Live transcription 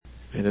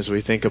And as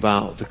we think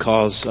about the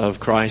cause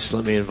of Christ,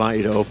 let me invite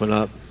you to open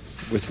up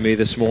with me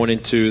this morning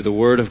to the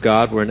Word of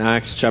God. We're in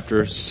Acts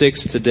chapter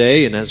 6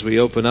 today, and as we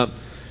open up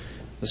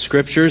the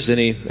Scriptures,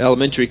 any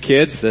elementary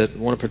kids that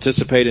want to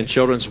participate in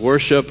children's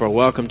worship are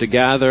welcome to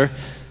gather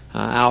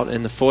out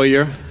in the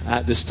foyer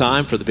at this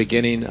time for the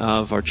beginning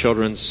of our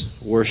children's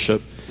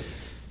worship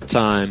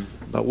time.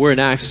 But we're in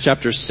Acts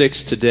chapter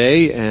 6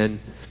 today and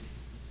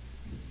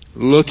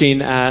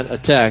looking at a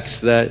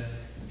text that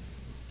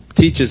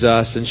teaches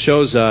us and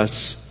shows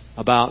us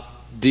about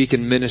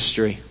deacon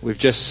ministry. We've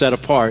just set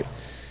apart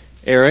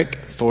Eric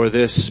for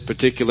this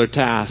particular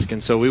task,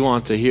 and so we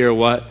want to hear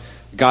what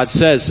God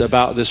says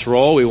about this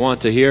role. We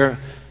want to hear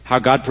how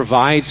God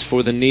provides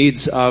for the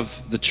needs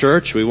of the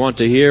church. We want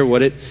to hear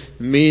what it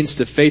means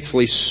to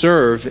faithfully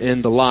serve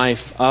in the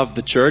life of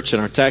the church,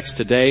 and our text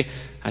today,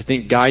 I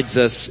think, guides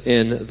us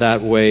in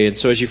that way. And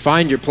so as you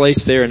find your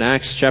place there in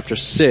Acts chapter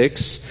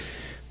 6,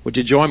 would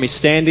you join me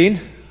standing,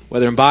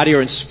 whether in body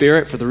or in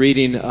spirit, for the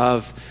reading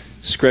of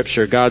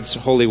Scripture, God's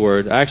holy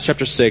word. Acts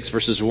chapter 6,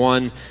 verses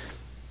 1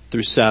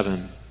 through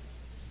 7.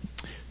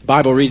 The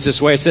Bible reads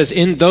this way. It says,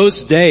 "In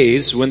those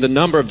days, when the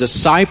number of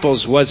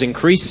disciples was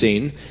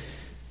increasing,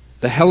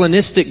 the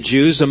Hellenistic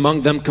Jews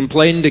among them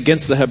complained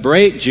against the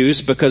Hebraic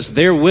Jews because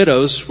their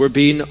widows were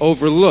being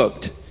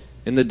overlooked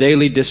in the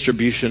daily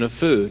distribution of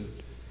food.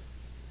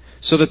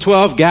 So the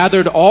 12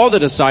 gathered all the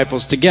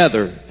disciples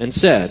together and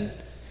said,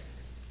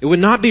 'It would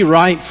not be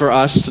right for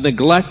us to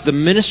neglect the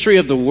ministry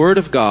of the Word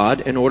of God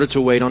in order to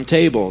wait on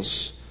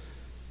tables.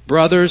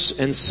 Brothers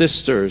and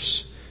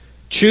sisters,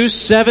 choose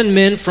 7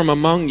 men from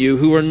among you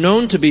who are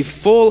known to be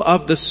full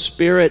of the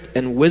Spirit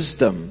and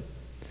wisdom.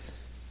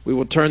 We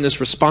will turn this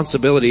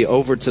responsibility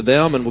over to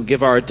them and will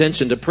give our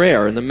attention to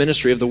prayer and the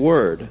ministry of the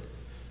Word.'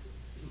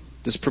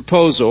 This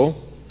proposal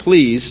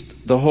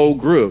pleased the whole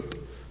group.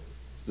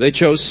 They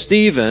chose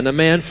Stephen, a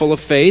man full of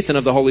faith and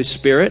of the Holy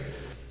Spirit,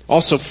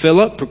 also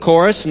Philip,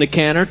 Prochorus,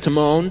 Nicanor,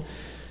 Timon,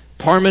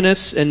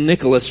 Parmenas, and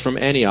Nicholas from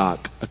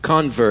Antioch, a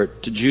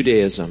convert to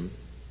Judaism.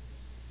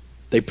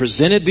 They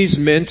presented these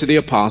men to the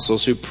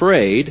apostles, who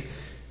prayed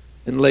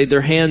and laid their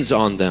hands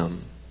on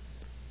them.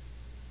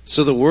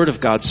 So the word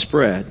of God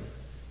spread.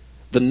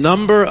 The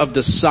number of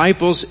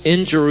disciples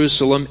in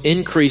Jerusalem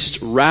increased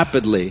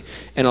rapidly,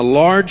 and a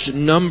large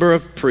number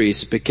of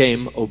priests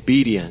became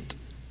obedient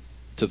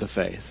to the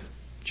faith."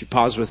 Would you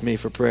pause with me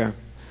for prayer?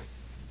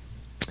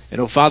 And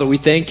oh, Father, we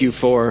thank you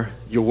for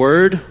your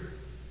word.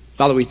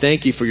 Father, we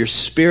thank you for your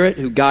Spirit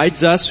who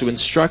guides us, who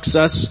instructs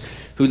us,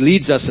 who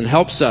leads us and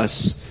helps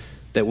us,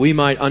 that we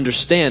might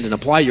understand and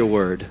apply your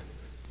word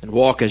and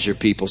walk as your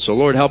people. So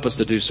Lord, help us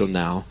to do so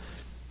now.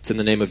 It's in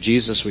the name of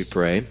Jesus we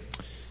pray.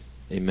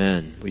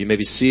 Amen. Well, you may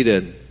be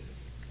seated.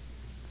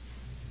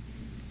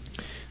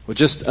 Well,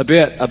 just a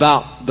bit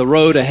about the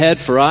road ahead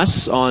for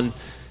us on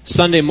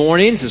Sunday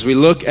mornings as we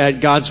look at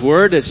God's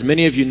Word. As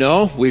many of you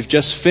know, we've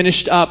just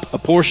finished up a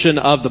portion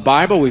of the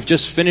Bible. We've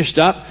just finished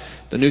up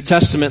the New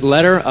Testament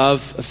letter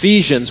of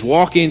Ephesians,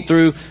 walking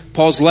through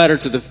Paul's letter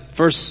to the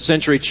first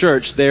century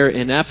church there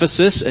in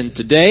Ephesus. And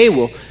today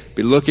we'll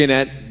be looking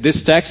at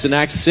this text in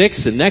Acts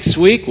 6. And next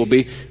week we'll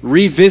be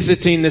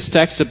revisiting this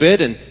text a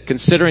bit and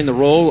considering the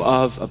role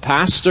of a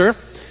pastor.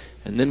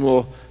 And then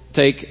we'll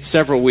take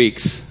several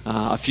weeks,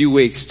 a few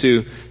weeks,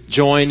 to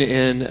join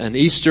in an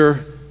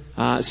Easter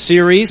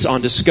series on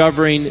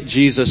discovering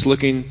Jesus,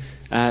 looking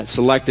at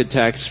selected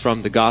texts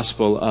from the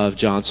Gospel of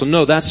John. So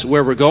no, that's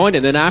where we're going.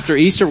 And then after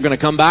Easter, we're going to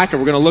come back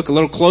and we're going to look a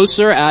little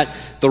closer at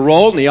the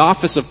role and the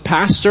office of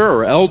pastor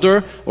or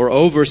elder or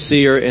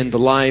overseer in the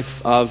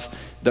life of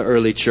the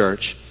early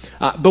church.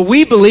 But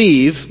we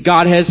believe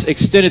God has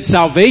extended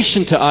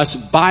salvation to us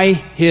by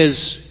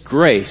His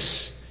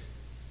grace,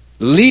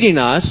 leading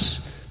us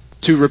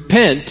to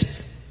repent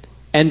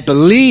and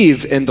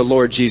believe in the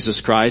Lord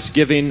Jesus Christ,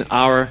 giving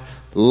our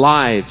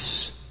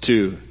lives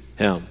to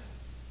Him.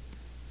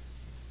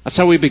 That's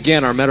how we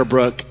began our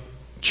Meadowbrook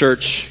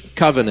Church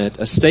Covenant,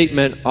 a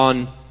statement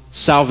on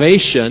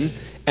salvation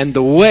and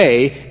the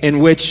way in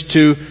which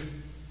to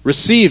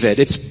receive it.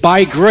 It's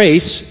by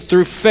grace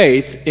through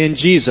faith in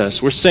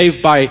Jesus. We're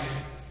saved by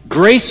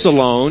grace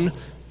alone,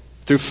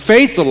 through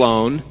faith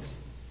alone,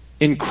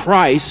 in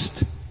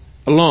Christ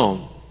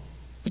alone.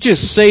 Would you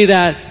just say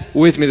that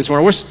with me this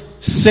morning? We're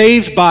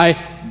saved by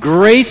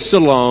grace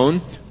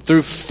alone,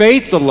 through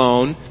faith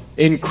alone,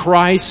 in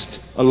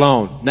Christ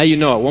alone. Now you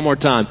know it. One more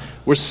time.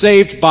 We're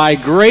saved by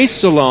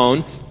grace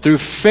alone, through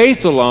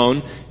faith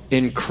alone,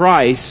 in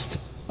Christ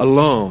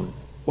alone.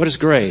 What is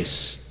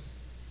grace?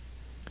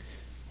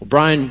 Well,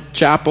 Brian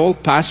Chappell,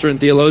 pastor and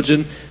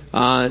theologian,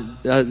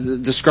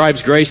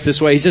 describes grace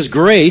this way. He says,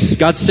 grace,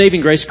 God's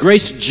saving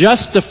grace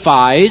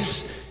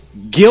justifies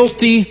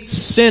guilty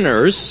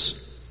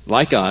sinners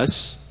like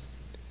us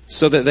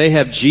so that they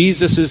have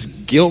Jesus'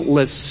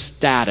 guiltless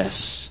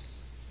status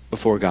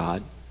before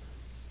God.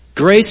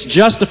 Grace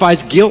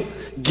justifies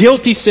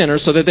guilty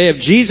sinners so that they have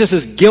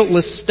Jesus'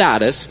 guiltless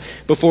status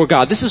before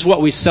God. This is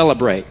what we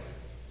celebrate.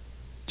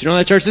 Do you know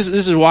that, church? This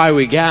is why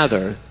we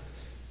gather.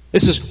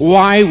 This is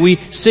why we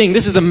sing.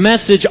 This is the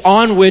message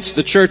on which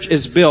the church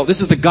is built.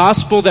 This is the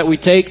gospel that we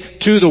take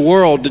to the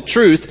world, the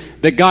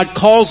truth that God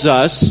calls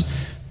us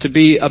to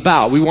be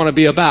about. We want to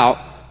be about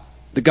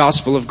the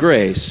gospel of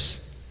grace.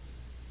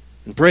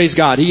 And praise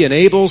God, He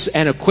enables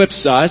and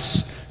equips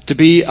us to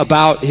be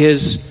about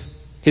His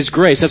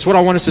grace. That's what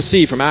I want us to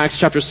see from Acts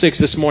chapter 6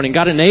 this morning.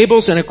 God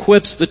enables and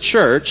equips the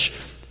church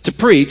to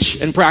preach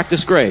and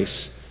practice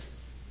grace.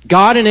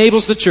 God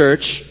enables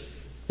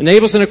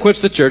and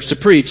equips the church to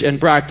preach and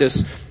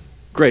practice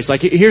grace.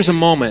 Like, here's a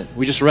moment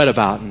we just read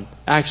about in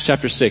Acts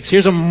chapter 6.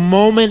 Here's a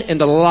moment in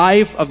the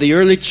life of the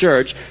early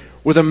church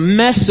where the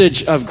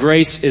message of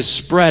grace is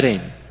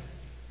spreading.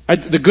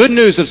 The good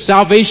news of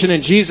salvation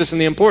in Jesus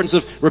and the importance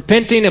of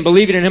repenting and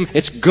believing in Him,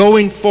 it's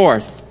going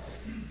forth.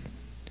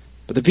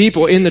 But the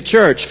people in the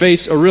church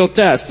face a real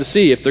test to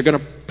see if they're going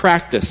to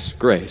practice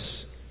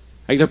grace.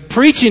 Like, they're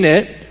preaching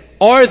it,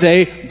 or are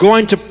they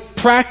going to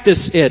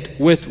practice it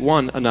with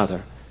one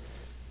another?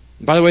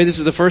 By the way, this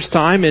is the first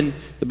time in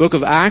the book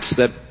of Acts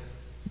that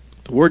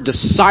the word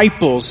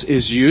disciples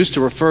is used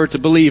to refer to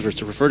believers,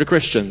 to refer to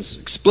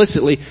Christians,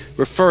 explicitly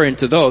referring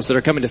to those that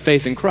are coming to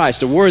faith in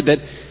Christ. A word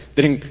that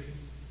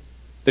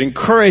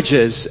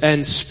encourages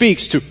and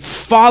speaks to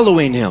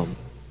following Him,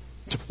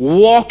 to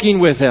walking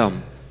with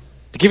Him,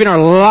 to giving our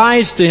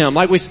lives to Him.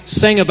 Like we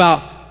sang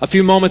about a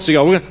few moments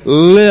ago, we're going to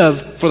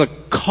live for the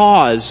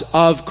cause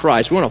of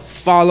Christ. We want to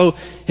follow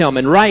Him.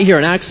 And right here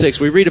in Acts 6,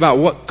 we read about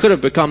what could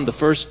have become the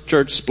first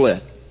church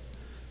split.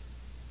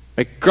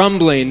 Like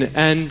grumbling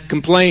and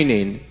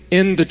complaining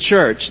in the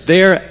church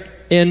there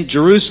in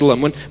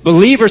Jerusalem. When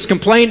believers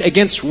complain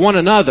against one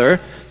another,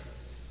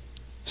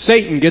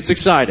 Satan gets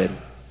excited.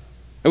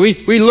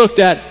 We looked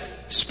at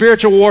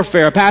spiritual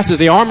warfare, a passage,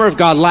 the armor of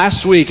God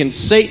last week, and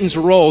Satan's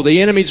role,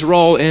 the enemy's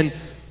role in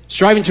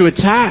striving to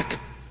attack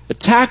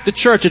the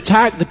church,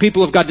 attack the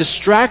people of God,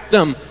 distract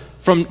them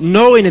from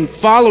knowing and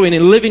following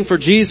and living for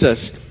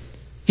Jesus.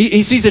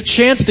 He sees a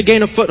chance to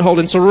gain a foothold.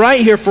 And so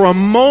right here, for a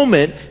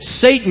moment,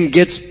 Satan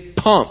gets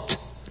pumped.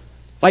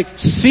 Like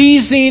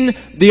seizing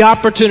the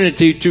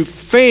opportunity to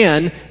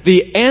fan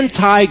the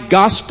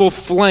anti-gospel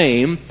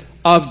flame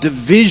of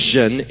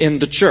division in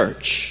the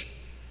church.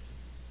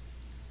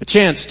 A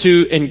chance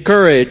to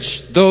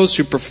encourage those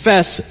who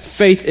profess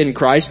faith in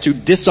Christ to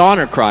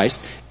dishonor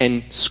Christ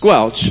and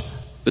squelch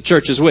the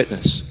church's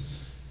witness.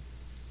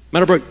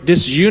 Meadowbrook,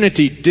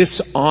 disunity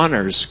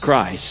dishonors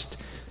Christ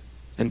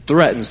and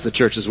threatens the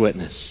church's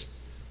witness.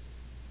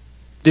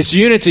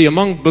 Disunity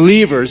among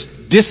believers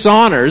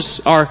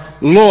dishonors our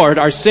Lord,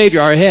 our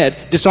Savior, our head,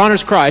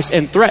 dishonors Christ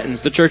and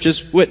threatens the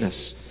church's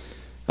witness.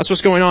 That's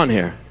what's going on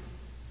here.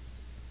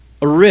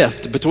 A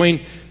rift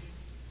between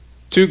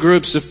two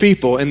groups of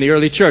people in the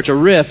early church. A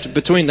rift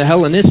between the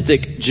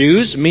Hellenistic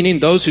Jews, meaning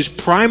those whose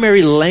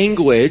primary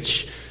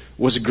language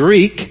was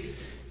Greek,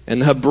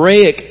 and the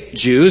Hebraic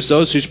Jews,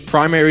 those whose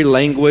primary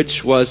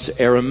language was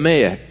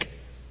Aramaic.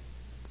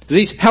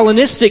 These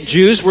Hellenistic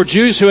Jews were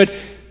Jews who had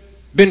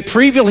been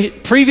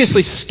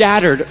previously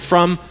scattered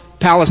from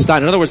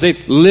Palestine. In other words, they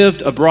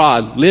lived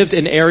abroad, lived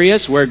in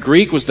areas where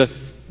Greek was the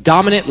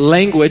dominant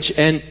language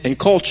and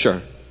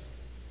culture.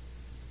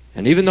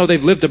 And even though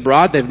they've lived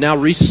abroad, they've now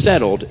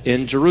resettled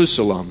in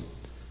Jerusalem.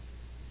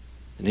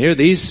 And here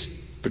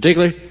these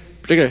particular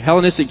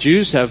Hellenistic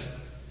Jews have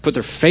put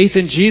their faith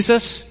in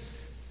Jesus,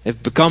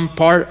 have become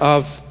part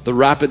of the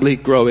rapidly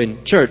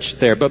growing church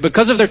there. But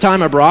because of their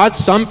time abroad,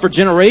 some for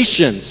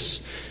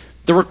generations,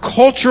 there were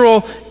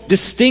cultural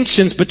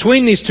distinctions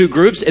between these two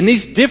groups, and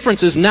these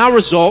differences now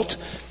result,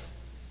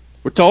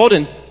 we're told,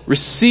 in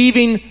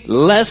receiving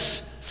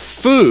less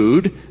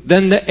food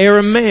than the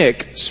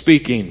Aramaic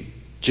speaking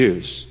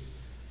Jews.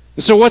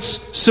 And so what's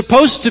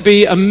supposed to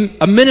be a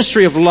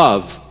ministry of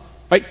love,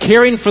 right,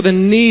 caring for the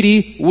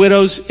needy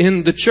widows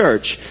in the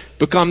church,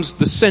 becomes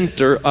the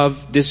center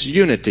of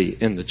disunity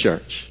in the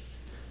church.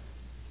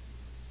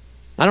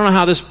 I don't know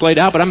how this played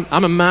out, but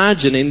I'm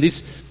imagining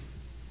these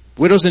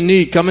widows in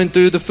need coming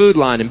through the food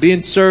line and being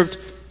served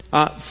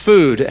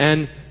food,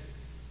 and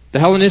the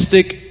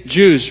Hellenistic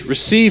Jews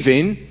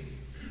receiving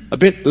a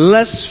bit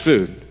less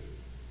food,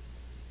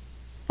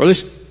 or at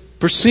least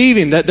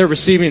perceiving that they're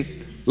receiving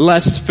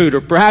less food. Or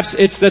perhaps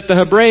it's that the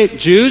Hebraic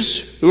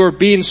Jews, who are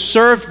being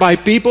served by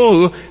people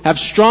who have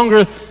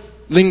stronger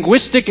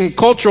linguistic and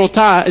cultural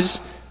ties,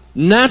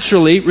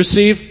 naturally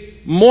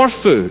receive more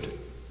food.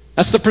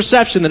 That's the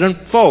perception that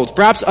unfolds,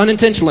 perhaps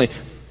unintentionally.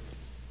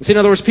 See, in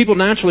other words, people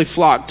naturally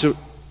flock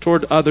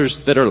toward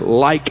others that are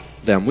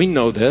like them. We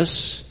know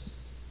this.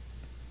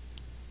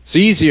 It's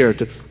easier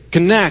to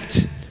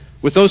connect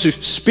with those who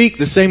speak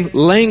the same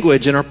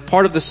language and are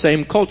part of the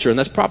same culture. And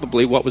that's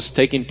probably what was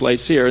taking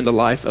place here in the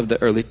life of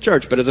the early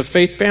church. But as a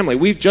faith family,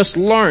 we've just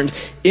learned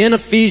in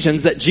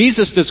Ephesians that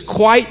Jesus does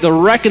quite the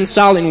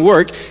reconciling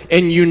work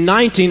in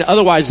uniting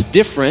otherwise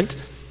different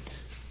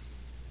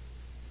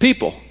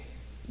people.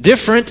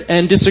 Different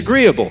and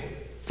disagreeable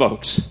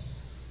folks.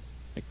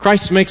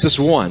 Christ makes us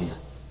one.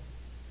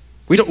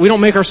 We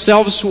don't make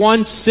ourselves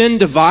one. Sin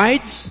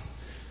divides,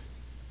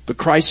 but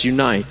Christ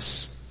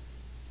unites.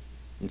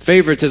 And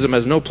favoritism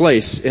has no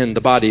place in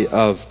the body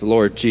of the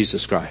Lord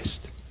Jesus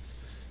Christ.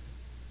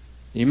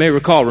 You may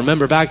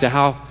remember back to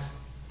how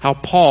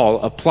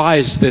Paul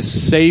applies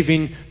this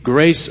saving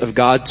grace of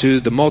God to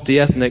the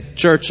multi-ethnic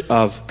church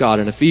of God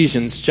in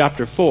Ephesians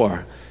chapter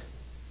 4.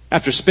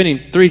 After spending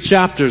 3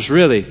 chapters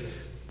really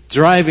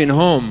driving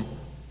home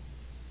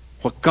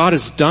what God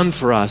has done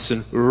for us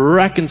and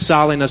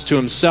reconciling us to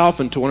Himself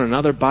and to one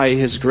another by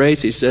His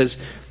grace, he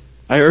says,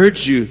 I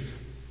urge you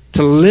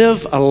to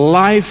live a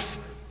life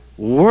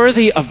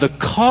worthy of the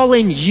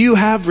calling you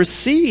have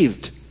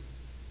received.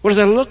 What does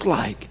that look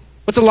like?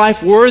 What's a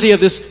life worthy of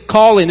this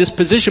calling, this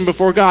position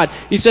before God?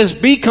 He says,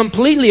 be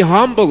completely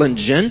humble and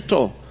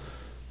gentle.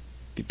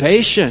 Be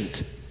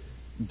patient,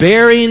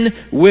 bearing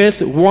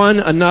with one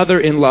another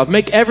in love.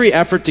 Make every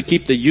effort to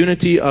keep the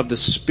unity of the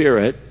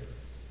Spirit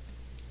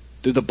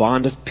through the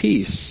bond of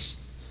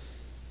peace.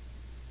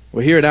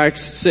 Well, here in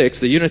Acts 6,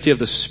 the unity of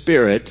the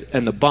Spirit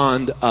and the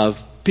bond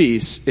of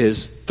peace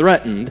is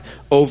threatened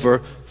over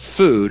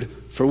food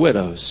for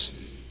widows.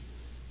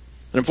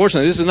 And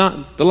unfortunately, this is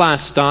not the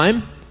last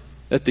time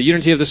that the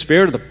unity of the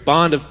Spirit or the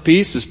bond of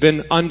peace has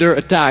been under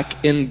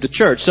attack in the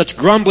church. Such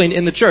grumbling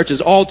in the church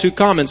is all too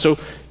common. So,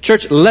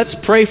 church, let's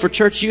pray for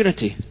church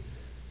unity.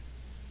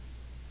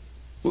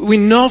 We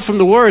know from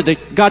the Word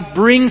that God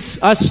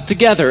brings us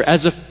together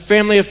as a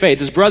family of faith,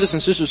 as brothers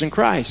and sisters in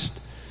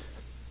Christ.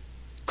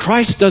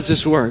 Christ does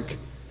this work.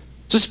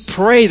 Just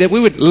pray that we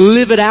would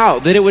live it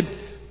out, that it would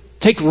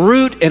take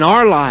root in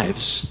our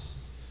lives.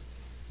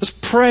 Let's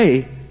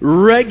pray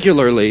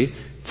regularly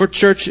for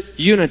church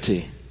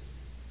unity.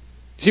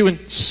 See, when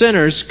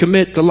sinners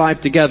commit to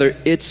life together,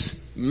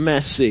 it's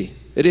messy.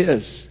 It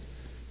is.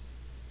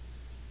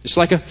 It's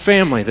like a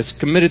family that's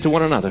committed to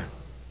one another.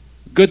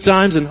 Good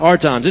times and hard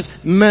times. It's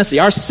messy.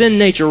 Our sin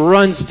nature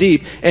runs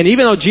deep. And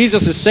even though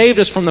Jesus has saved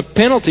us from the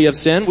penalty of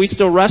sin, we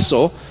still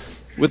wrestle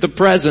with the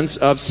presence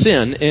of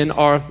sin in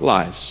our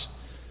lives.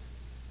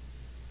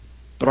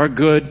 But our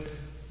good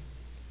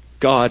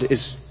God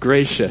is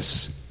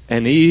gracious.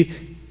 And He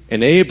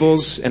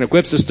enables and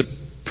equips us to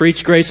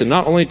preach grace, and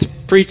not only to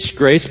preach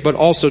grace, but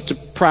also to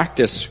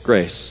practice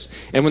grace.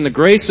 And when the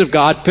grace of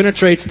God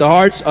penetrates the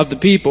hearts of the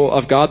people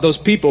of God, those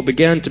people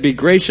begin to be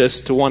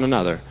gracious to one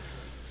another.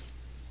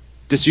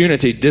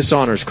 Disunity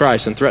dishonors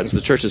Christ and threatens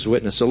the church's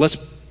witness. So let's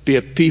be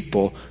a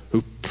people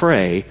who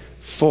pray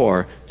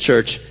for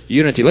church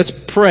unity. Let's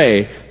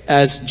pray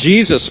as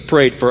Jesus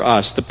prayed for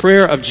us. The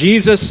prayer of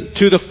Jesus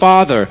to the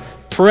Father,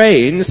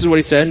 praying, this is what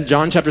He said in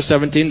John chapter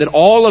 17, that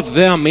all of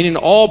them, meaning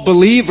all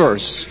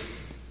believers,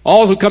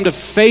 all who come to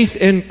faith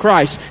in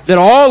Christ, that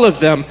all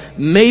of them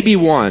may be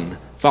one.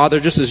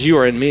 Father, just as you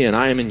are in me and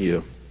I am in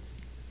you.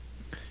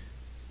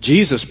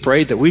 Jesus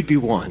prayed that we'd be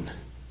one.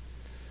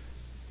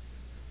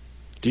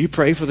 Do you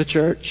pray for the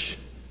church?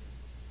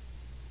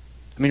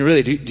 I mean,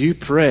 really, do you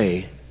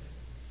pray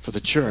for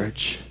the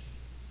church?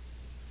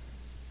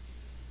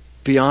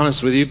 Be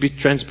honest with you, be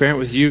transparent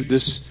with you.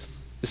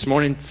 This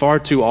morning, far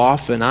too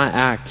often, I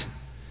act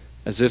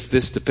as if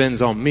this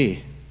depends on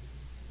me.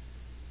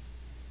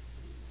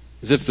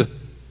 As if the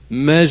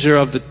measure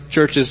of the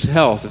church's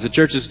health. If the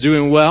church is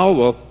doing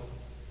well,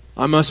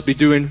 I must be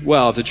doing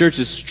well. If the church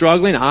is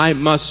struggling, I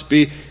must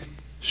be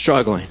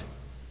struggling.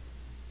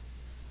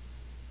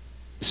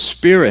 The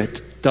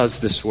Spirit does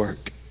this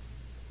work.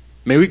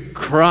 May we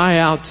cry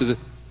out to the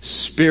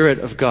Spirit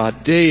of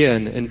God day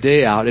in and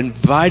day out,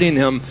 inviting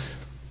Him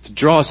to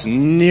draw us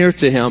near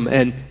to Him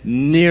and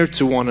near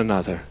to one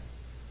another.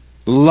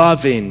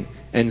 Loving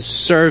and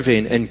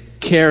serving and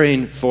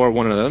caring for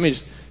one another. Let me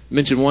just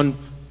mention one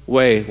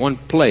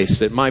place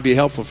that might be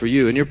helpful for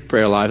you in your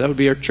prayer life. That would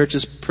be our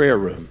church's prayer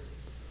room.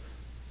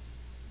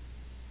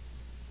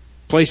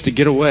 Place to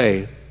get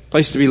away.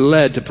 Place to be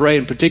led to pray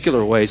in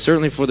particular ways.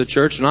 Certainly for the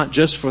church, not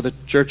just for the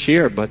church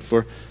here, but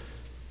for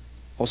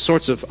all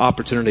sorts of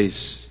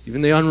opportunities,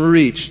 even the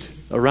unreached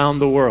around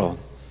the world.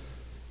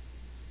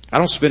 I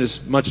don't spend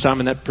as much time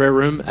in that prayer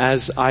room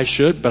as I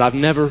should, but I've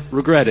never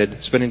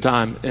regretted spending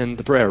time in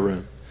the prayer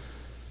room.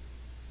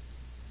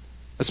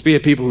 Let's be a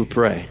people who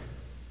pray.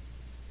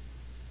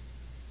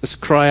 Let's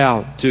cry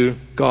out to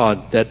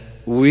God that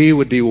we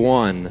would be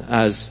one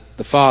as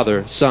the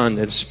Father, Son,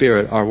 and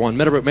Spirit are one.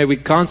 May we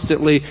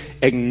constantly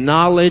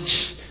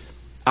acknowledge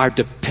our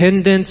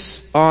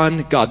dependence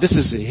on God. This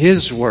is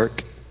His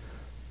work,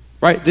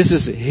 right? This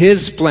is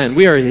His plan.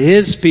 We are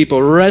His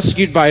people,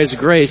 rescued by His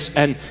grace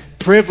and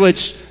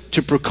privileged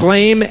to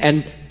proclaim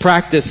and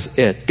practice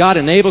it. God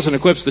enables and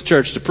equips the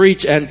church to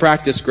preach and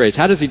practice grace.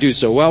 How does He do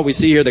so? Well, we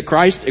see here that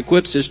Christ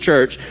equips His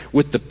church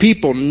with the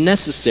people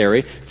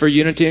necessary for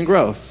unity and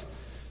growth.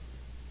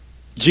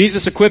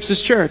 Jesus equips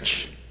His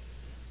church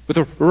with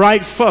the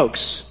right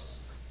folks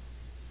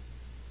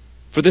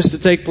for this to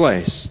take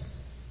place.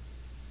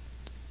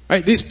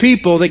 Right? These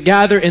people that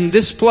gather in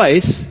this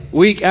place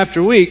week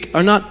after week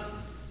are not,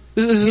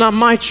 this is not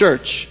my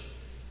church.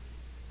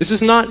 This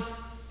is not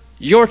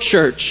your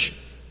church.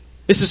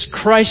 This is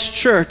Christ's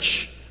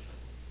church,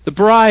 the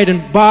bride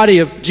and body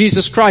of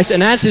Jesus Christ.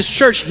 And as His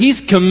church,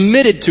 He's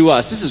committed to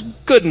us. This is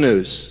good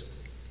news.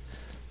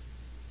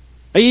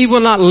 He will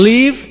not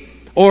leave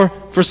or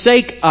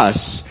forsake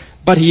us,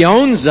 but He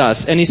owns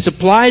us and He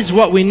supplies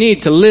what we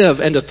need to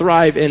live and to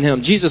thrive in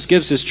Him. Jesus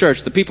gives His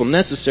church the people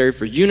necessary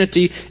for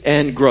unity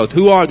and growth.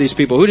 Who are these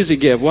people? Who does He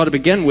give? Well, to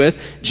begin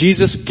with,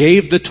 Jesus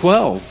gave the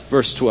 12,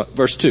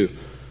 verse 2.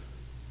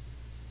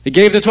 He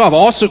gave the 12,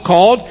 also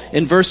called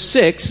in verse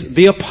 6,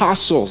 the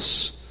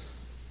apostles.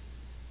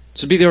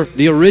 This would be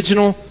the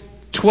original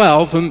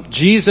 12 whom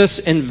Jesus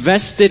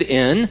invested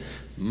in,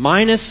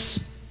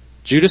 minus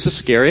Judas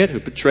Iscariot, who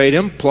betrayed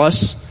Him,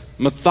 plus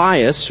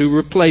Matthias, who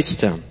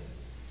replaced him.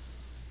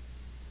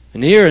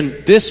 And here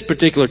in this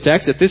particular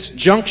text, at this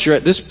juncture,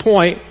 at this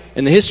point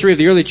in the history of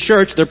the early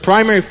church, their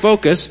primary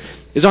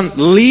focus is on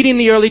leading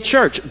the early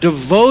church,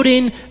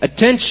 devoting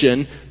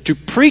attention to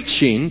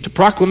preaching, to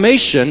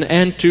proclamation,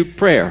 and to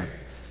prayer.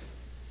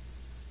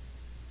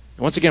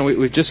 Once again,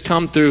 we've just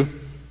come through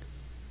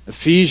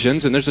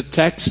Ephesians, and there's a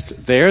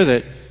text there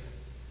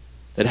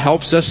that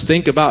helps us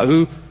think about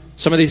who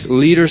some of these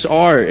leaders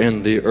are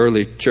in the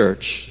early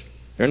church.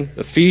 They're in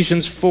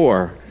Ephesians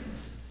 4,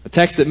 a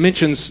text that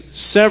mentions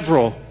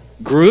several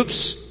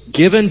groups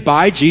given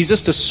by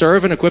Jesus to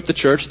serve and equip the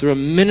church through a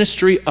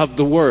ministry of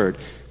the Word.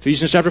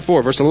 Ephesians chapter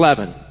 4, verse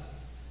 11.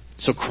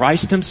 So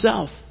Christ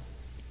Himself,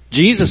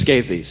 Jesus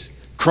gave these.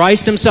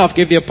 Christ Himself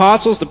gave the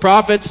apostles, the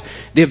prophets,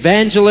 the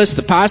evangelists,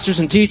 the pastors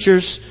and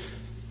teachers,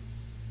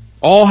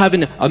 all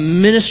having a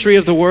ministry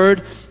of the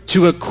Word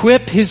to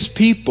equip His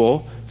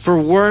people for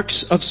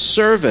works of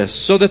service,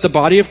 so that the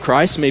body of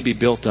Christ may be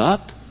built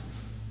up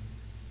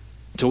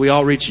until we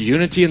all reach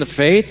unity in the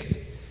faith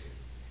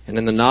and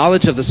in the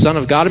knowledge of the Son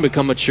of God and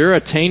become mature,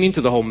 attaining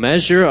to the whole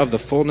measure of the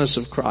fullness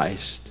of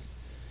Christ.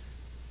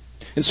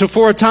 And so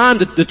for a time,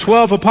 the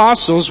 12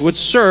 apostles would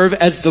serve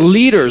as the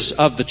leaders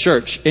of the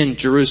church in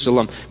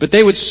Jerusalem. But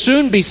they would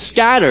soon be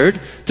scattered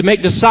to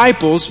make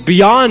disciples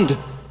beyond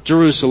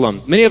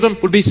Jerusalem. Many of them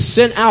would be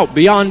sent out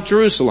beyond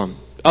Jerusalem.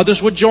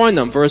 Others would join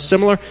them for a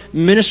similar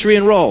ministry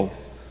and role.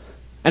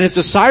 And as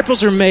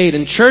disciples are made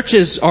and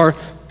churches are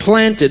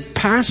planted,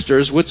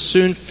 pastors would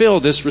soon fill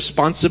this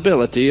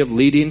responsibility of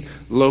leading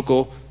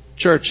local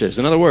churches.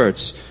 In other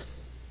words,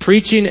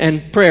 preaching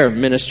and prayer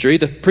ministry,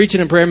 the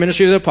preaching and prayer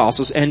ministry of the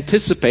apostles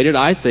anticipated,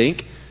 I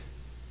think,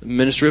 the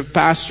ministry of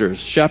pastors,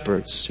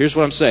 shepherds. Here's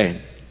what I'm saying.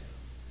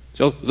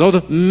 So though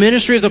the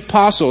ministry of the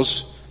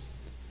apostles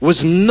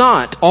was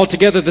not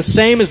altogether the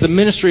same as the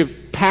ministry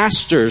of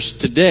pastors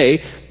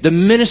today, the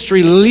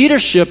ministry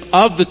leadership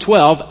of the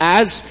 12,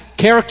 as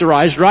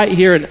characterized right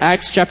here in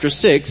Acts chapter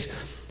 6,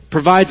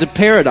 provides a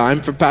paradigm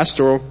for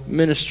pastoral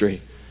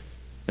ministry.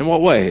 In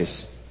what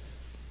ways?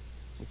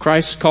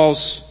 Christ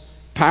calls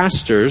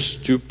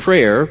pastors to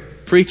prayer,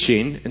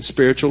 preaching, and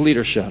spiritual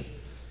leadership.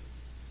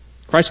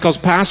 Christ calls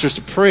pastors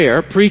to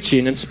prayer,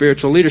 preaching, and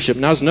spiritual leadership.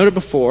 Now, as noted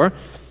before,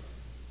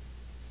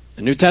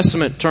 the New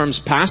Testament terms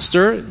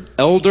pastor,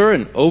 elder,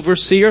 and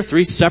overseer,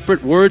 3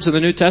 separate words in the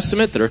New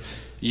Testament that are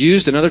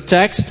used in other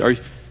texts, are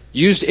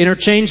used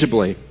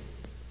interchangeably.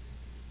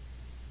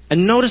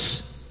 And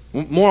notice,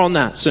 more on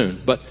that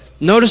soon, but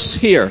notice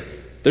here,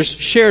 there's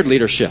shared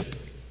leadership.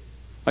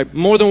 Like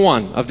more than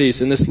one of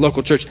these in this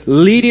local church,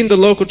 leading the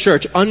local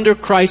church under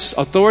Christ's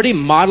authority,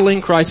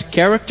 modeling Christ's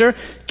character,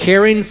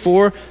 caring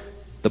for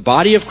the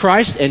body of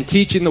Christ, and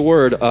teaching the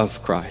word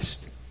of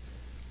Christ.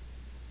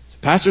 So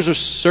pastors are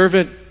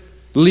servant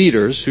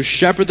leaders who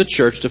shepherd the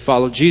church to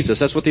follow Jesus.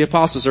 That's what the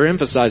apostles are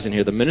emphasizing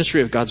here, the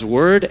ministry of God's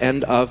word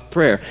and of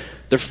prayer.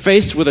 They're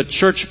faced with a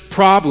church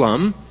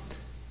problem.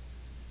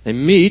 They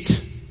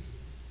meet,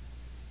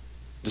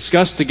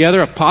 discuss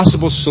together a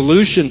possible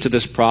solution to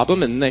this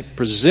problem, and they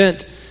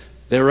present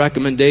their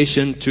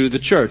recommendation to the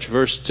church.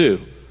 Verse 2.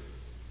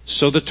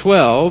 So the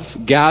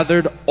 12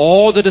 gathered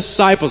all the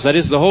disciples, that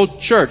is the whole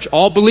church,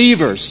 all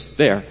believers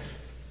there,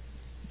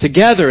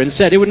 together and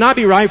said, it would not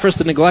be right for us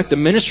to neglect the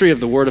ministry of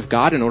the Word of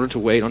God in order to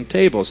wait on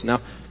tables. Now,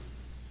 I'm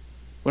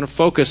going to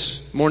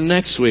focus more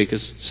next week,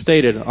 as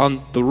stated,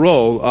 on the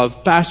role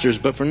of pastors.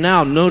 But for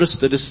now, notice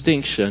the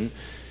distinction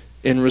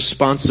in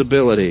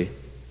responsibility.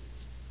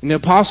 And the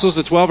apostles,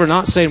 the 12, are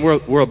not saying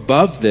we're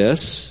above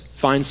this,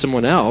 find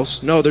someone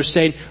else. No, they're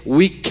saying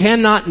we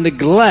cannot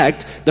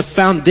neglect the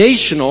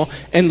foundational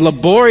and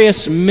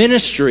laborious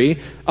ministry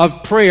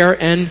of prayer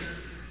and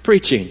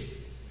preaching.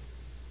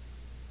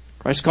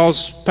 Christ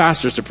calls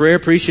pastors to prayer,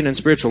 preaching, and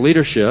spiritual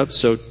leadership.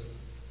 So,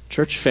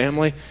 church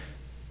family,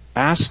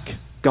 ask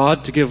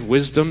God to give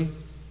wisdom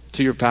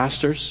to your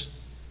pastors.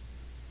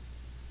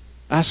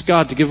 Ask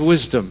God to give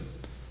wisdom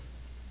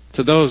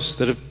to those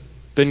that have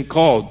been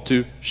called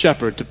to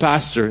shepherd, to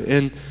pastor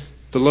in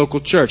the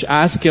local church.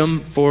 Ask Him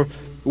for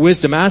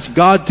wisdom. Ask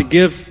God to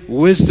give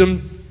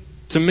wisdom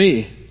to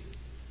me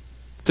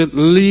to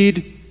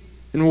lead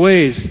in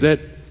ways that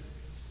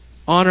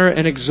honor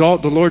and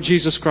exalt the Lord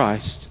Jesus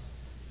Christ.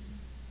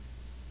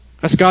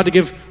 Ask God to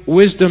give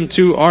wisdom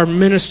to our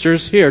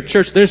ministers here.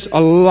 Church, there's a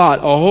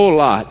whole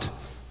lot.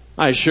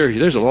 I assure you,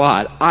 there's a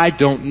lot I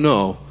don't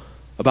know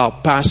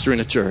about pastoring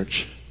a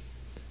church.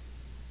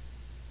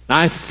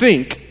 I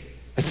think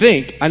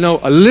I know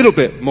a little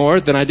bit more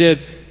than I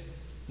did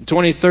in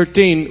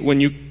 2013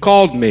 when you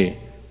called me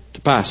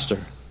to pastor.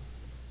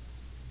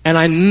 And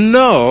I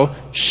know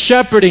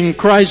shepherding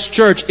Christ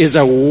Church is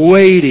a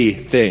weighty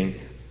thing.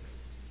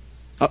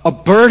 A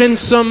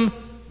burdensome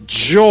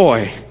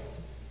joy.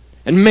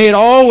 And may it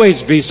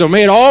always be so.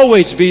 May it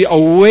always be a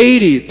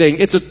weighty thing.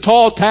 It's a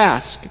tall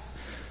task.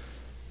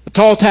 A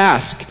tall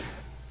task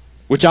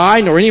which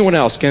I nor anyone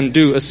else can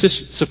do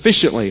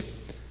sufficiently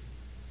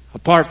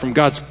apart from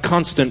God's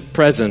constant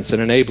presence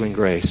and enabling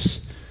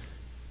grace.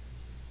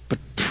 But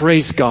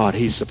praise God,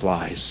 He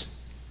supplies.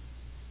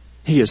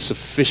 He is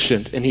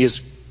sufficient and He is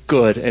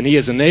good, and He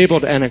has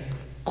enabled and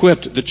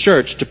equipped the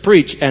church to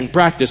preach and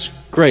practice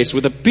grace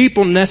with the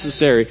people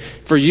necessary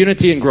for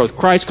unity and growth.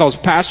 Christ calls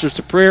pastors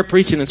to prayer,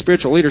 preaching, and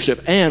spiritual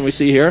leadership. And we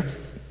see here,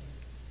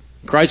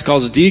 Christ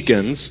calls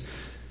deacons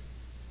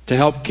to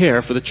help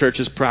care for the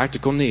church's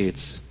practical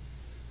needs.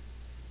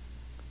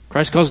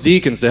 Christ calls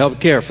deacons to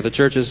help care for the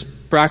church's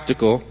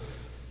practical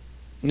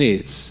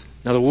needs.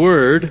 Now the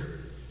word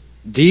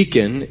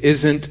deacon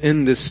isn't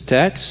in this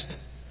text,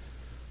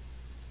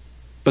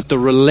 but the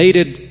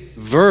related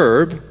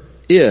verb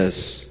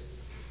is.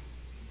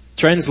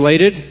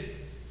 Translated,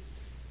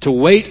 to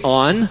wait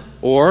on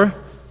or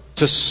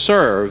to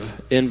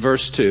serve in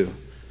verse 2.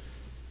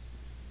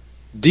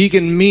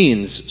 Deacon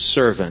means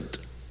servant.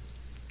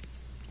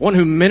 One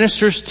who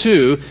ministers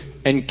to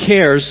and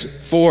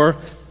cares for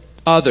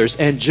others.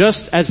 And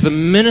just as the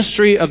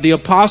ministry of the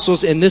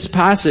apostles in this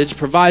passage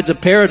provides a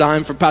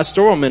paradigm for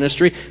pastoral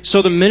ministry,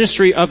 so the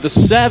ministry of the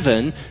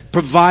seven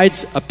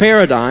provides a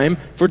paradigm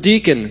for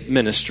deacon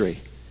ministry.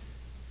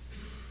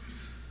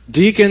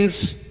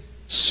 Deacons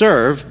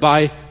serve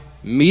by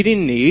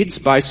meeting needs,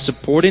 by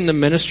supporting the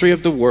ministry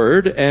of the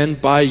word,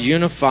 and by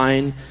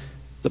unifying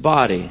the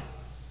body.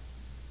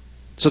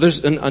 So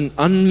there's an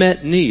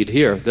unmet need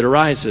here that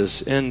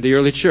arises in the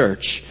early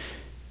church.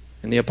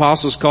 And the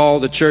apostles call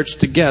the church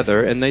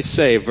together and they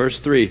say, verse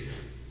 3,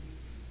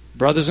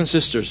 brothers and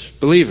sisters,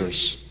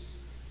 believers,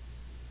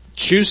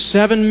 choose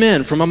 7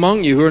 men from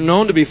among you who are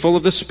known to be full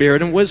of the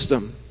Spirit and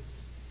wisdom.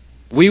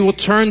 We will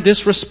turn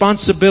this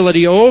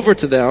responsibility over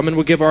to them and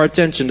we'll give our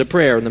attention to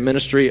prayer and the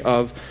ministry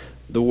of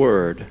the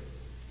Word.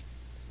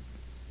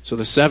 So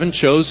the 7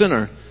 chosen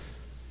are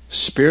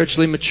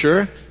spiritually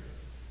mature,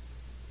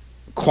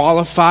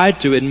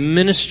 qualified to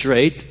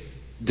administrate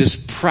this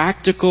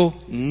practical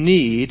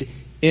need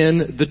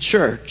in the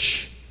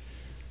church.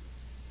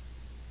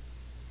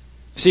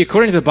 See,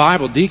 according to the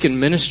Bible, deacon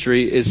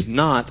ministry is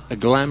not a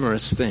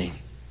glamorous thing.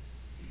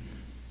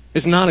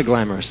 It's not a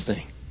glamorous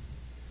thing.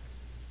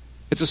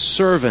 It's a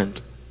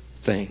servant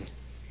thing.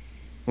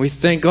 We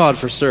thank God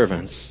for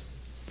servants.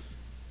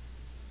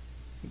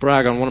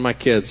 Brag on one of my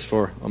kids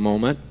for a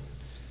moment.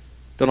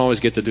 Don't always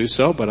get to do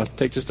so, but I'll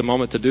take just a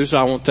moment to do so.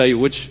 I won't tell you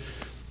which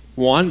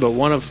one, but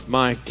one of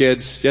my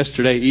kids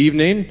yesterday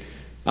evening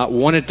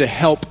wanted to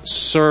help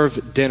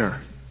serve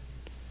dinner.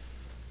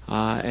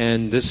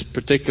 And this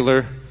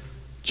particular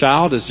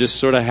child is just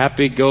sort of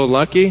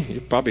happy-go-lucky.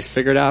 You probably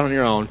figure it out on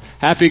your own.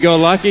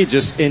 Happy-go-lucky,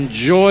 just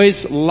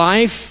enjoys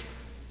life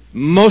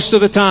most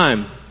of the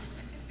time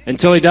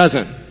until he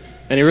doesn't.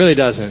 And he really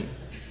doesn't.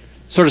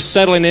 Sort of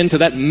settling into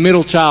that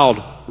middle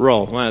child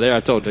role. Well, there I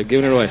told you,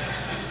 giving it away.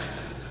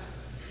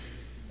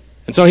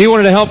 And so he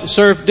wanted to help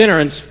serve dinner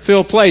and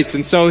fill plates.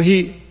 And so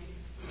he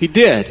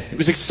did. He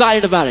was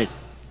excited about it.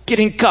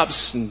 Getting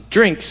cups and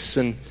drinks.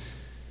 And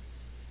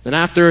then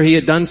after he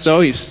had done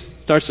so, he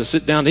starts to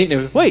sit down to eat. And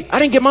he goes, wait, I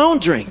didn't get my own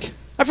drink.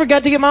 I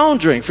forgot to get my own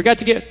drink. Forgot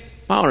to get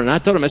my own. And I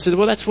told him, I said,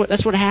 well, that's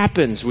what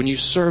happens when you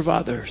serve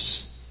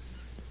others.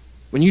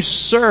 When you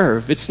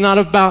serve, it's not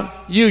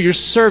about you. You're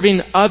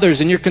serving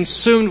others and you're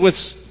consumed with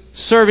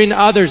serving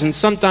others. And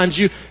sometimes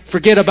you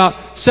forget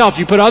about self.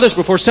 You put others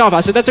before self.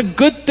 I said, that's a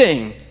good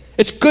thing.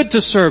 It's good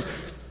to serve.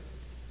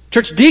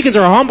 Church deacons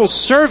are humble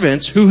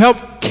servants who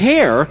help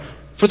care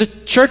for the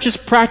church's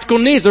practical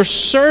needs. They're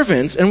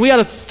servants, and we ought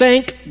to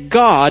thank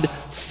God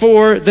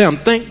for them.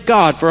 Thank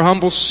God for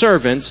humble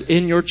servants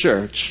in your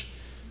church.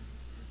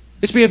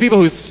 Let's be a people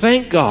who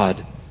thank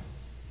God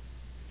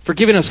for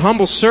giving us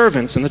humble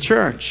servants in the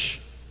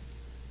church.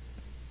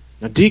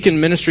 Now, deacon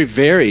ministry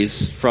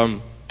varies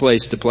from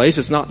place to place.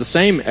 It's not the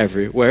same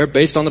everywhere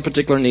based on the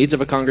particular needs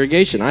of a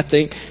congregation. I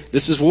think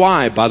this is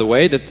why, by the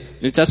way, that the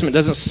New Testament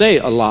doesn't say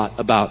a lot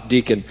about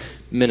deacon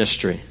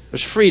ministry.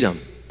 There's freedom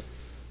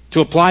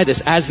to apply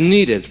this as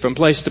needed from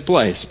place to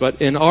place.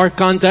 But in our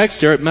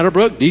context here at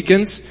Meadowbrook,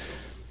 deacons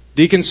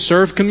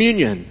serve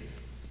communion.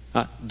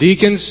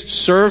 Deacons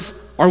serve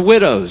our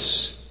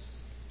widows.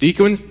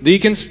 Deacons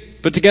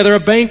put together a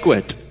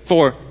banquet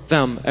for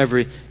them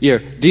every year.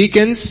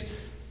 Deacons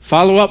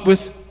follow up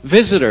with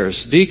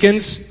visitors.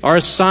 Deacons are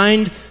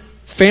assigned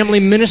family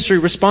ministry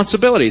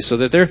responsibilities so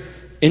that they're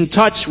in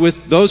touch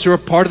with those who are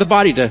part of the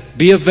body, to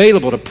be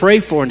available, to pray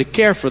for and to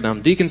care for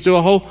them. Deacons do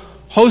a whole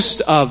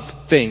host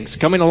of things,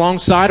 coming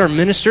alongside our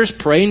ministers,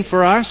 praying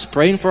for us,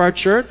 praying for our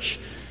church,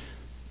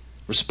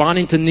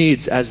 responding to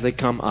needs as they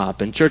come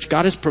up. And church,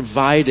 God has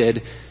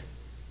provided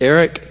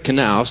Eric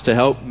Knaus to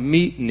help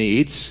meet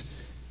needs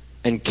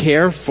and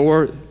care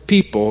for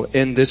people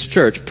in this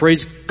church.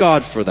 Praise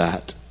God for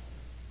that.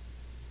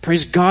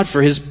 Praise God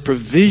for His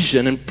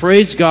provision, and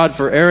praise God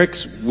for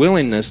Eric's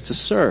willingness to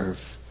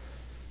serve.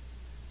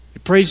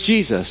 Praise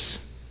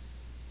Jesus.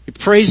 We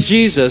praise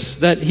Jesus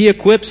that He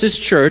equips His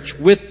church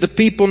with the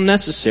people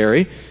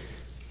necessary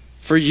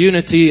for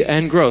unity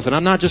and growth. And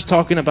I'm not just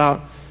talking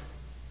about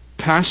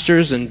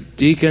pastors and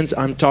deacons,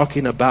 I'm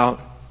talking about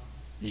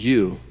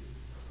you.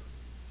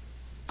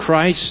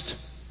 Christ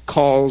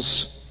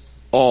calls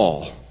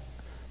all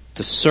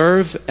to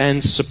serve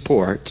and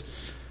support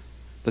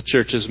the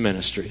church's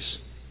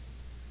ministries.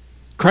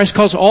 Christ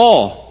calls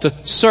all to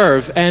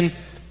serve and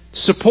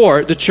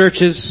support the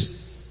church's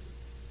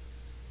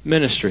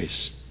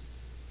ministries.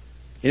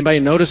 Anybody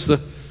notice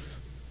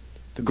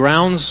the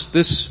grounds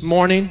this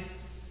morning?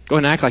 Go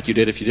ahead and act like you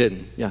did if you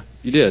didn't. Yeah,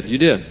 you did. You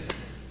did.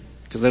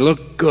 Because they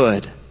look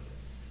good.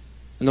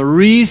 And the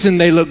reason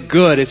they look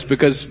good is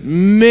because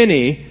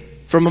many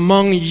from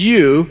among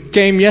you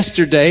came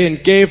yesterday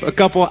and gave a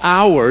couple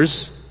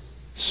hours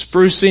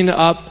sprucing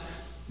up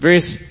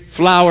various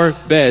flower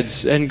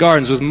beds and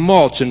gardens with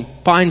mulch and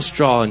pine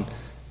straw and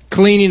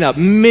cleaning up.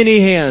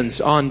 Many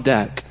hands on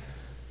deck.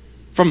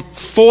 From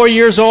 4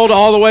 years old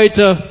all the way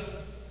to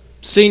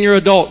senior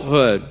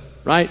adulthood,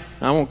 right?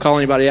 I won't call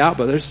anybody out,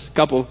 but there's a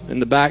couple in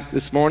the back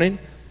this morning.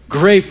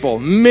 Grateful.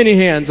 Many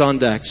hands on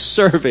deck,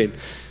 serving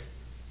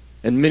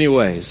in many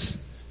ways.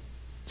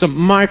 It's a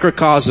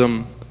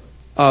microcosm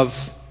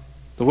of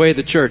the way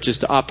the church is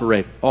to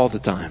operate all the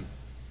time.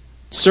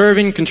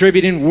 Serving,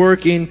 contributing,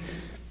 working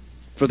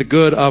for the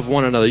good of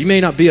one another. You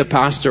may not be a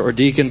pastor or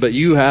deacon, but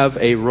you have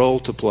a role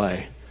to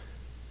play.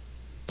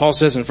 Paul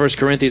says in 1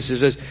 Corinthians, he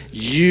says,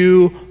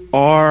 you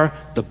are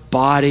the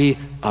body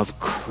of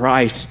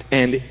Christ,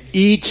 and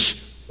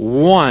each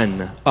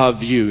one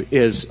of you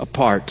is a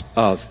part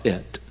of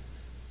it.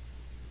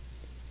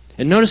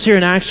 And notice here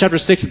in Acts chapter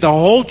 6 that the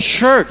whole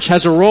church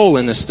has a role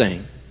in this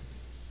thing.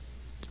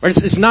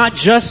 It's not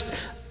just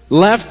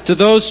left to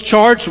those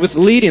charged with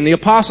leading, the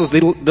apostles,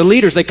 the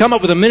leaders. They come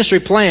up with a ministry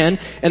plan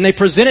and they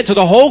present it to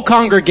the whole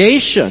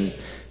congregation.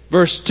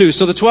 Verse 2,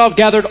 so the 12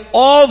 gathered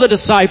all the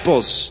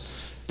disciples.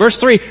 Verse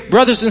 3,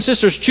 brothers and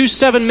sisters, choose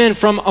 7 men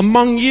from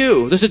among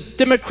you. There's a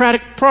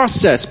democratic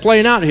process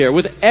playing out here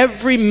with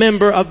every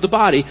member of the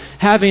body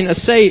having a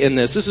say in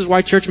this. This is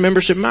why church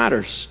membership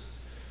matters.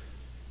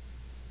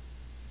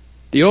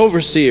 The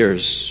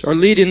overseers are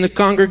leading the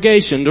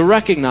congregation to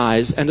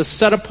recognize and to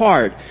set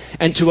apart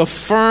and to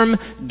affirm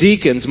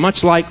deacons,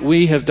 much like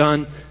we have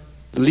done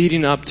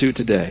leading up to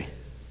today.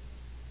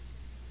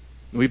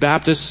 We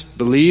Baptists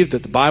believe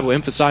that the Bible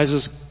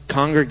emphasizes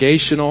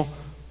congregational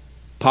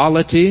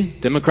polity,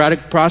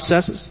 democratic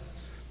processes,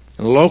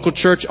 and local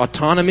church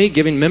autonomy,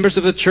 giving members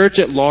of the church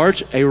at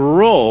large a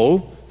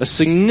role, a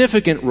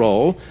significant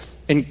role,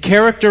 in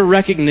character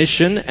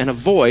recognition and a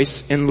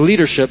voice in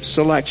leadership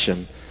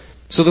selection.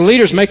 So the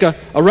leaders make a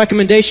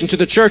recommendation to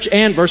the church,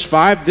 and verse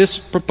 5, this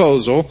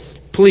proposal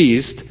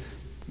pleased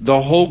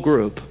the whole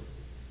group.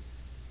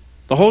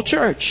 The whole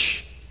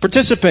church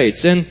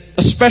participates in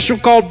a special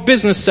called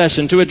business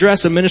session to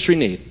address a ministry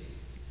need.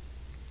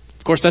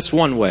 Of course, that's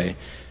one way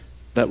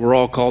that we're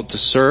all called to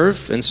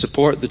serve and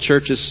support the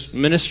church's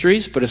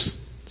ministries, but it's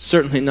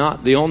certainly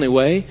not the only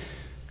way.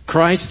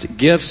 Christ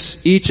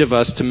gifts each of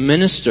us to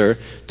minister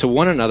to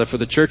one another for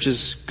the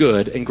church's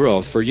good and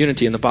growth, for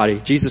unity in the body.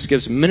 Jesus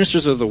gives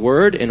ministers of the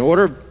word in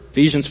order,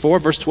 Ephesians 4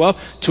 verse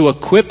 12, to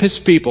equip His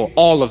people,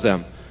 all of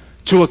them.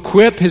 To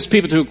equip His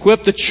people, to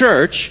equip the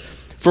church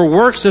for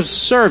works of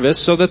service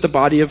so that the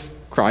body of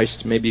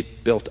Christ may be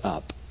built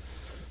up.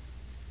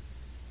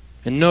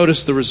 And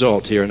notice the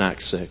result here in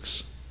Acts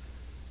 6.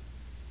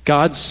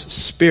 God's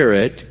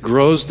Spirit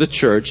grows the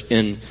church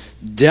in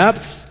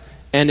depth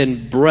and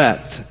in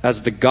breadth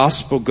as the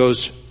gospel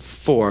goes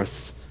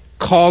forth,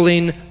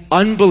 calling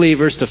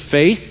unbelievers to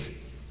faith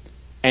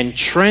and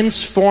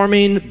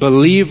transforming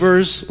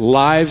believers'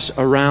 lives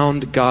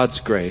around God's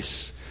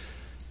grace.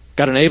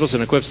 God enables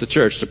and equips the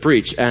church to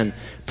preach and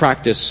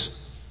practice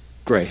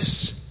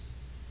grace.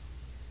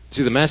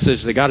 See, the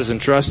message that God has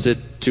entrusted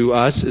to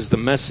us is the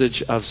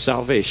message of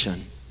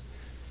salvation.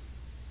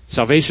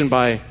 Salvation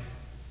by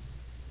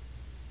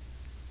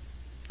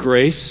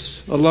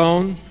grace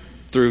alone,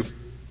 through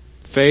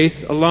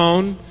faith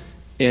alone,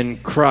 in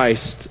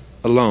Christ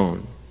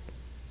alone.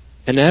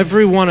 And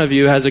every one of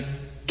you has a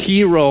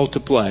key role to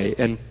play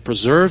in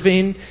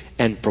preserving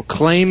and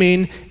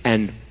proclaiming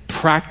and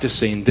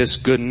practicing this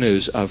good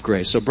news of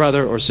grace. So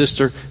brother or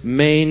sister,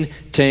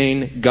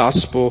 maintain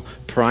gospel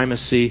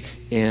primacy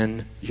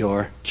in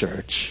your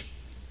church.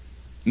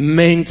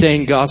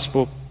 Maintain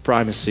gospel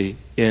primacy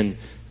in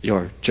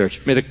your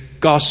church. May the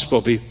gospel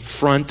be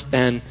front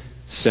and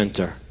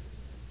center.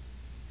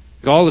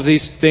 All of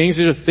these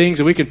are things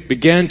that we can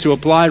begin to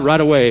apply right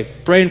away.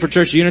 Praying for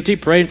church unity,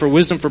 praying for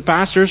wisdom for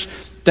pastors,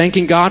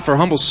 thanking God for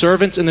humble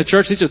servants in the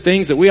church. These are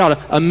things that we ought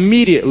to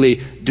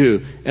immediately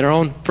do in our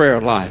own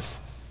prayer life.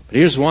 But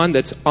here's one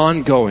that's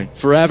ongoing,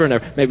 forever and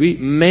ever. May we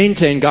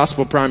maintain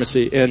gospel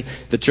primacy in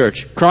the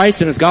church.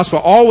 Christ and His gospel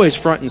always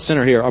front and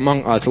center here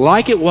among us,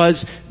 like it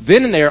was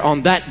then and there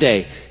on that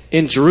day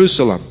in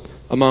Jerusalem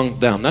among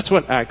them. That's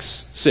what Acts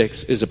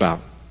 6 is about.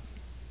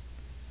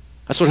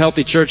 That's what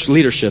healthy church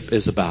leadership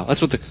is about.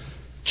 That's what the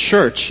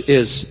church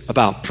is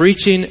about.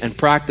 Preaching and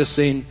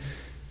practicing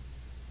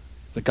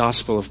the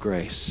gospel of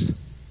grace.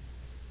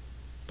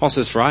 Paul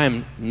says, for I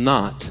am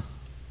not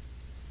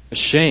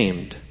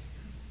ashamed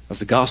of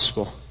the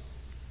gospel.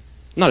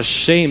 I'm not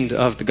ashamed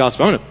of the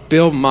gospel. I'm going to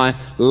build my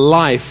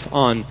life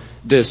on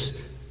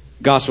this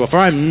gospel. For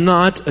I am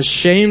not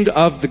ashamed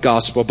of the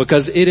gospel,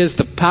 because it is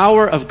the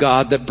power of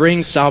God that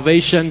brings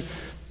salvation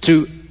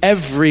to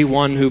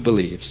everyone who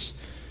believes.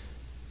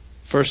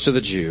 First to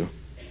the Jew,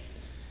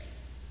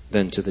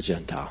 then to the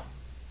Gentile.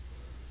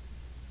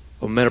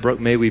 Oh, Meadowbrook,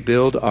 may we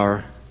build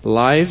our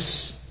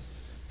lives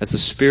as the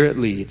Spirit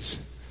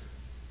leads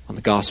on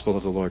the gospel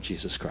of the Lord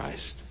Jesus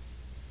Christ.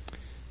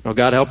 Oh,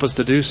 God, help us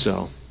to do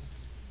so.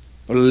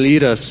 Or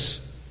lead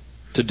us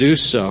to do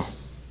so.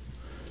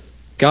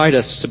 Guide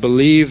us to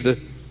believe the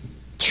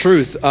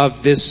truth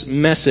of this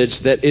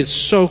message that is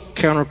so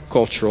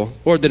countercultural,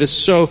 or that is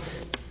so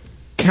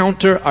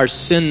counter our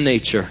sin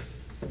nature.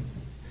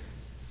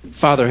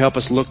 Father, help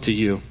us look to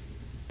You.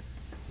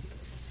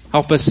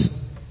 Help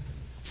us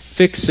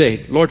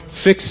fixate. Lord,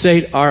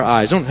 fixate our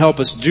eyes. Don't help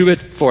us, do it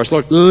for us.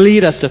 Lord,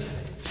 lead us to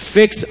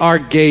fix our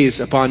gaze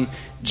upon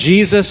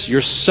Jesus,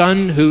 Your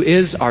Son, who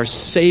is our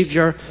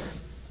Savior,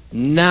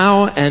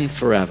 now and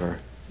forever.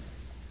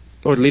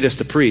 Lord, lead us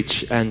to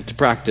preach and to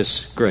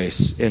practice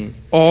grace in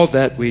all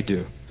that we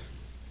do.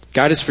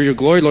 Guide us for Your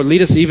glory. Lord,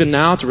 lead us even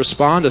now to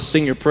respond, to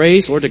sing Your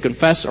praise, Lord, to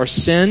confess our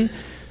sin,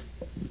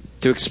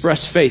 to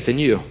express faith in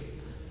You.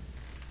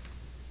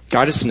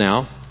 Guide us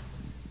now.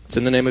 It's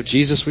in the name of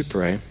Jesus we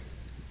pray.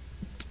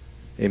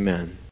 Amen.